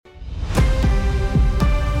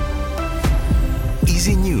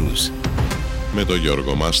Easy News. Με τον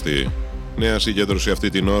Γιώργο Μάστη. Νέα συγκέντρωση αυτή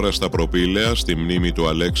την ώρα στα Προπήλαια στη μνήμη του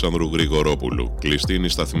Αλέξανδρου Γρηγορόπουλου. Κλειστή είναι η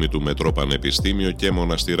σταθμή του Μετρό Πανεπιστήμιο και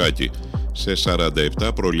Μοναστηράκι. Σε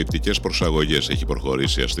 47 προληπτικές προσαγωγές έχει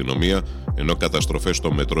προχωρήσει η αστυνομία, ενώ καταστροφές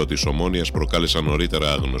στο μετρό της Ομόνοιας προκάλεσαν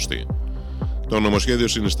νωρίτερα άγνωστοι. Το νομοσχέδιο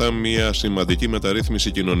συνιστά μια σημαντική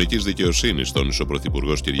μεταρρύθμιση κοινωνικής δικαιοσύνης, τόνισε ο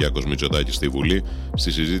Πρωθυπουργός Κυριάκος Μητσοτάκης στη Βουλή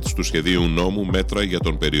στη συζήτηση του σχεδίου νόμου μέτρα για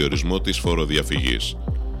τον περιορισμό της φοροδιαφυγής.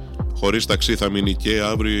 Χωρίς ταξί θα μείνει και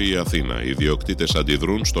αύριο η Αθήνα. Οι ιδιοκτήτες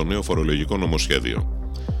αντιδρούν στο νέο φορολογικό νομοσχέδιο.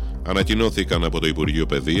 Ανακοινώθηκαν από το Υπουργείο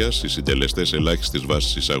Παιδείας οι συντελεστές ελάχιστης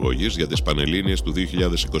βάσης εισαγωγής για τις Πανελλήνιες του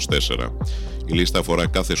 2024. Η λίστα αφορά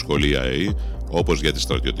κάθε σχολή ΑΕΗ, όπως για τις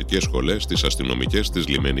στρατιωτικές σχολές, τις αστυνομικές, τις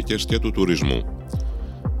λιμενικές και του τουρισμού.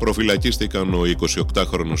 Προφυλακίστηκαν ο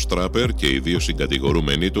 28χρονος τράπερ και οι δύο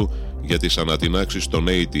συγκατηγορούμενοι του για τις ανατινάξεις των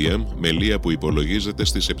ATM με λία που υπολογίζεται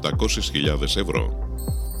στις 700.000 ευρώ.